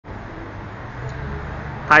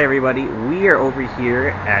Hi everybody, we are over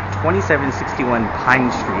here at 2761 Pine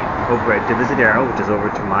Street over at Divis, which is over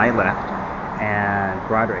to my left, and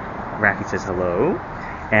Broderick Rafi says hello,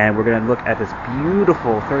 and we're going to look at this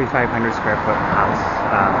beautiful 3,500 square foot house,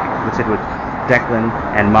 which is with Declan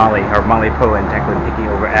and Molly, or Molly Poe and Declan Hickey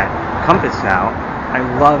over at Compass now. I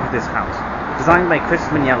love this house. Designed by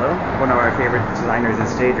Miniello, one of our favorite designers and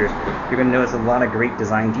stagers. You're going to notice a lot of great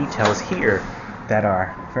design details here that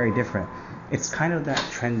are very different. It's kind of that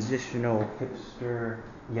transitional, hipster,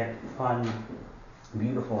 yet fun,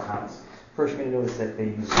 beautiful house. First, you're going to notice that they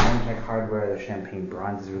use high-tech hardware. The champagne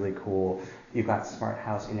bronze is really cool. You've got smart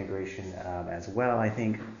house integration as well, I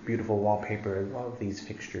think. Beautiful wallpaper. I love these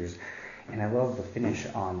fixtures. And I love the finish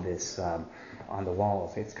on this, on the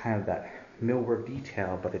walls. It's kind of that millwork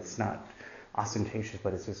detail, but it's not ostentatious,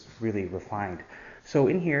 but it's just really refined. So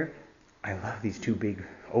in here, I love these two big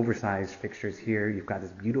oversized fixtures here. You've got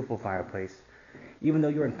this beautiful fireplace. Even though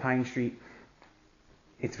you're in Pine Street,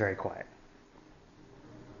 it's very quiet.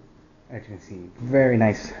 As you can see, very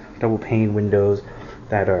nice double pane windows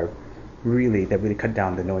that really cut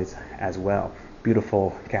down the noise as well.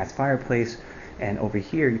 Beautiful gas fireplace, and over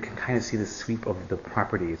here you can kind of see the sweep of the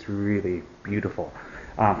property. It's really beautiful.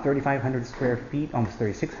 3,500 square feet, almost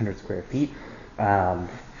 3,600 square feet. I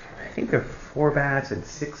think there are 4 beds and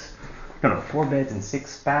 6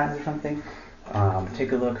 baths or something.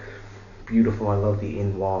 Take a look. Beautiful. I love the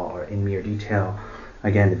in-wall or in-mirror detail.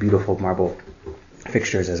 Again, the beautiful marble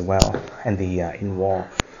fixtures as well, and the in-wall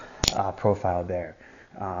profile there.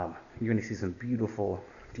 You're going to see some beautiful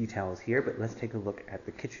details here, but let's take a look at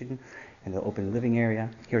the kitchen and the open living area.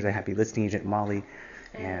 Here's our happy listing agent, Molly,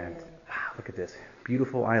 and look at this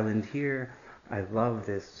beautiful island here. I love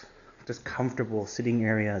this just comfortable sitting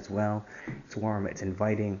area as well. It's warm, it's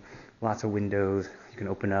inviting, lots of windows you can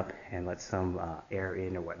open up and let some air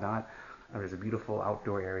in or whatnot. There's a beautiful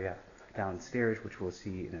outdoor area downstairs, which we'll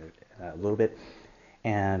see in a little bit.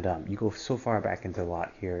 And you go so far back into the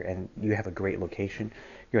lot here, and you have a great location.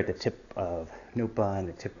 You're at the tip of Nopa and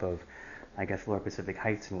the tip of, I guess, Lower Pacific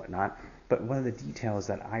Heights and whatnot. But one of the details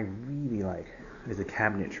that I really like is the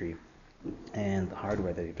cabinetry and the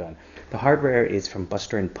hardware that they've done. The hardware is from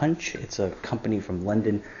Buster & Punch. It's a company from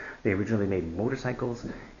London. They originally made motorcycles,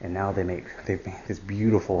 and now they've made this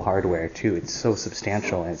beautiful hardware too. It's so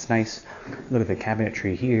substantial and it's nice. Look at the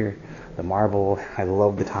cabinetry here, the marble. I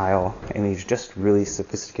love the tile, and it's just really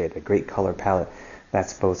sophisticated. A great color palette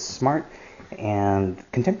that's both smart and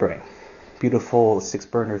contemporary. Beautiful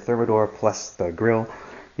 6-burner thermidor plus the grill.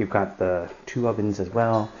 You've got the 2 ovens as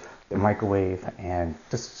well, the microwave, and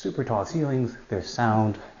just super tall ceilings. There's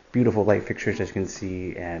sound, beautiful light fixtures as you can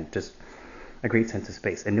see, and just a great sense of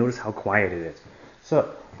space. And notice how quiet it is.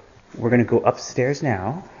 So we're going to go upstairs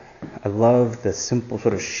now. I love the simple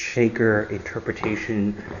sort of shaker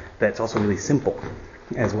interpretation that's also really simple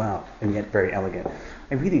as well, and yet very elegant.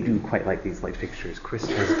 I really do quite like these light fixtures. Chris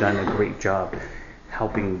has done a great job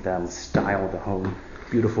helping them style the home.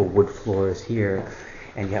 Beautiful wood floors here,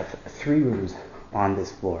 and you have 3 rooms on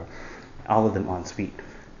this floor, all of them en suite.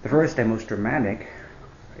 The first and most dramatic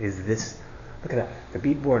is this. Look at that, the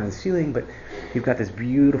beadboard on the ceiling, but you've got this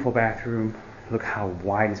beautiful bathroom. Look how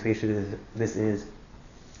wide and spacious this is.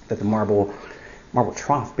 That the marble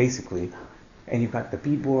trough basically, and you've got the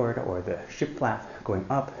beadboard or the shiplap going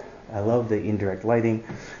up. I love the indirect lighting.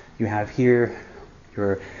 You have here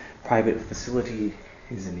your private facility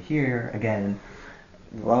is in here. Again,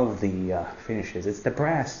 love the finishes. It's the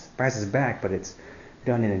brass. Brass is back, but it's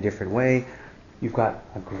done in a different way. You've got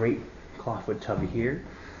a great clawfoot tub here.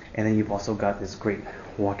 And then you've also got this great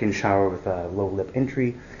walk-in shower with a low-lip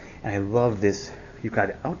entry. And I love this. You've got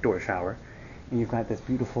an outdoor shower, and you've got this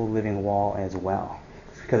beautiful living wall as well,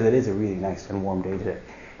 because it is a really nice and warm day today.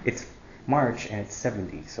 It's March and it's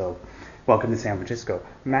 70, so welcome to San Francisco.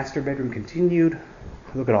 Master bedroom continued.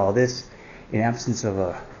 Look at all this. In absence of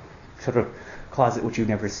a sort of closet which you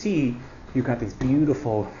never see, you've got these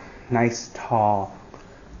beautiful, nice, tall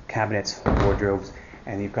cabinets, wardrobes.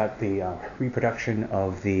 And you've got the reproduction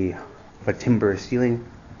of a timber ceiling.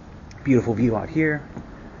 Beautiful view out here.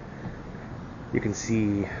 You can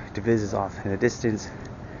see Divis is off in the distance,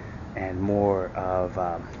 and more of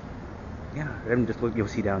you'll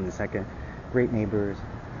see down in a second. Great neighbors,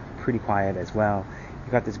 pretty quiet as well.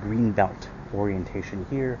 You've got this green belt orientation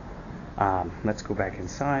here. Let's go back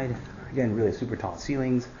inside. Again, really super tall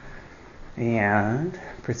ceilings, and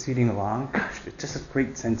proceeding along. Gosh, it's just a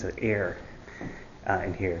great sense of air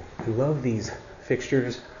in here. I love these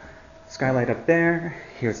fixtures. Skylight up there.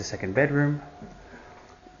 Here's the second bedroom,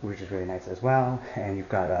 which is really nice as well. And you've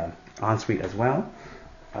got an ensuite as well.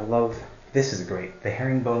 I love, this is great, the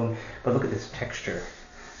herringbone, but look at this texture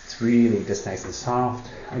It's really just nice and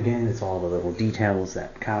soft. Again, it's all the little details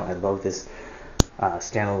that count. I love this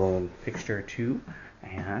standalone fixture too.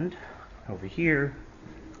 And over here,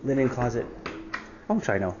 linen closet. Oh,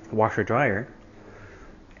 sorry, no, washer dryer.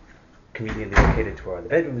 Conveniently located to where the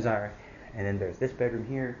bedrooms are. And then there's this bedroom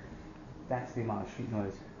here. That's the amount of street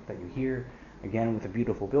noise that you hear. Again, with the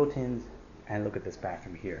beautiful built-ins. And look at this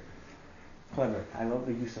bathroom here. Clever. I love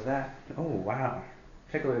the use of that. Oh, wow.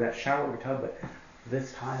 Take a look at that shower tub, but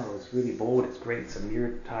this tile is really bold. It's great. It's a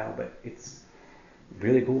mirrored tile, but it's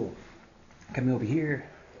really cool. Coming over here,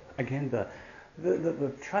 again,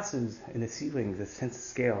 the trusses in the ceilings, the sense of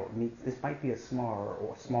scale. I mean, this might be a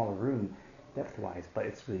smaller room depth-wise, but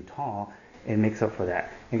it's really tall. It makes up for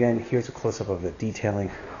that. Again, here's a close-up of the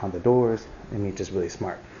detailing on the doors. I mean, just really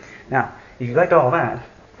smart. Now, if you liked all that,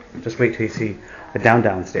 just wait till you see the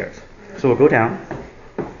downstairs. So we'll go down.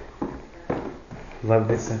 Love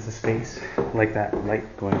this sense of space. Like that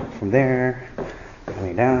light going from there,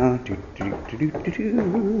 coming down.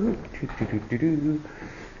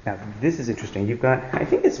 Now this is interesting. You've got, I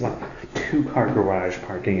think it's about 2-car garage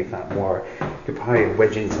parking, if not more. You could probably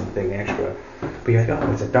wedge in something extra. But you're like,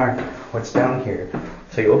 oh, it's a dark. What's down here?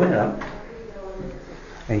 So you open it up,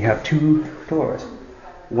 and you have 2 doors.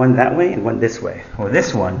 One that way and one this way. Well,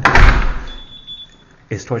 this one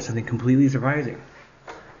is towards something completely surprising.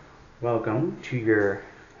 Welcome to your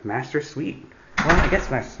master suite. Well, I guess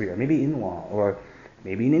master suite, or maybe Inlaw, or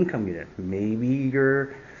maybe an income unit, maybe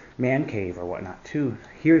your man cave or whatnot too.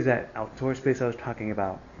 Here's that outdoor space I was talking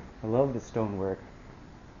about. I love the stonework.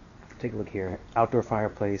 Take a look here. Outdoor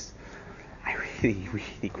fireplace. I really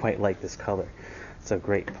quite like this color. It's a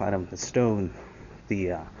great platinum. The stone,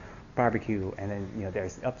 the barbecue, and then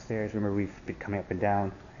there's upstairs. Remember, we've been coming up and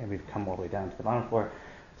down, and we've come all the way down to the bottom floor.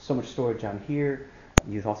 So much storage down here.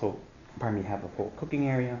 You also have a full cooking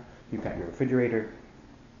area. You've got your refrigerator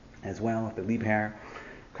as well, the lead pair,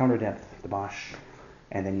 counter depth, the Bosch,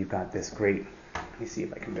 and then you've got this great, let me see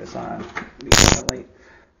if I can get this on, light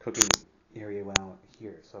cooking area well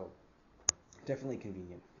here. So definitely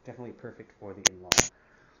convenient, definitely perfect for the in-law.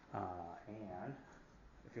 And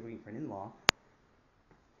if you're looking for an in-law,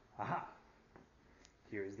 aha,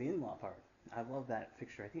 here's the in-law part. I love that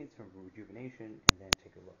fixture. I think it's from Rejuvenation, and then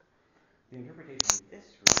take a look. The interpretation of this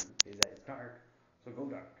room is that it's dark, so go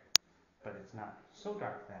dark. But it's not so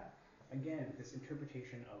dark that, again, this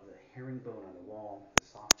interpretation of the herringbone on the wall, the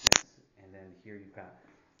softness, and then here you've got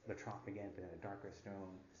the trough again, but in a darker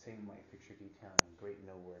stone, same white fixture detailing, great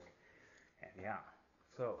millwork. And yeah,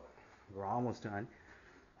 so we're almost done.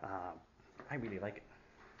 I really like it.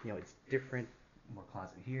 It's different, more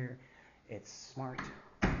closet here. It's smart,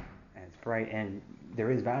 and it's bright, and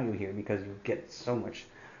there is value here because you get so much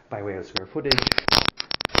by way of square footage.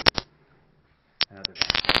 Another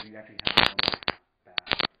bath. You actually have your own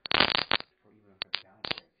bath for even for the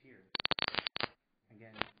downstairs here.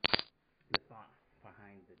 Again, the thought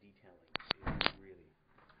behind the detailing is really,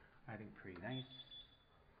 I think, pretty nice.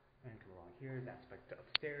 And come along here, that's back to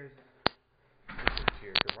upstairs. This is to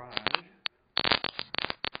your garage.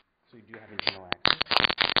 So you do have internal access.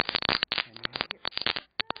 And you have here.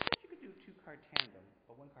 I guess you could do a 2-car tandem,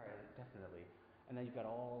 but 1 car definitely. And then you've got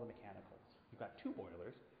all the mechanicals. You've got 2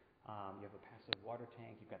 boilers. You have a passive water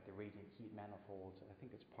tank. You've got the radiant heat manifolds. I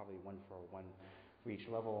think it's probably 1 for each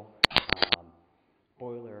level.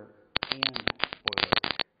 Boiler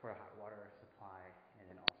for a hot water supply, and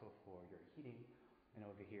then also for your heating. And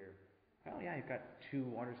over here, oh yeah, you've got 2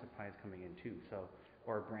 water supplies coming in too. So,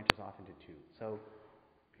 or branches off into 2. So,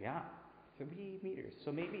 yeah, 3 meters.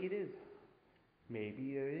 So maybe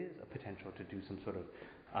there is a potential to do some sort of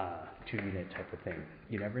 2-unit type of thing.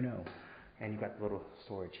 You never know. And you've got the little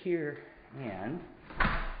storage here. And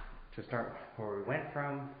to start where we went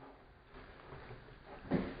from,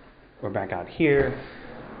 we're back out here.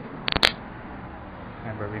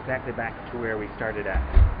 And we're exactly back to where we started at.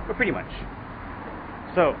 But pretty much.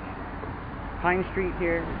 So, Pine Street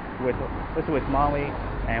here with Molly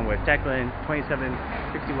and with Declan,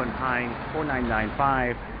 2761 Pine,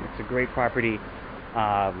 4995. It's a great property.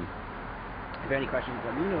 If you have any questions,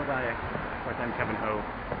 let me know about it. Of course, I'm Kevin Ho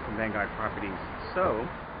from Vanguard Properties. So,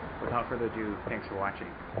 without further ado, thanks for watching.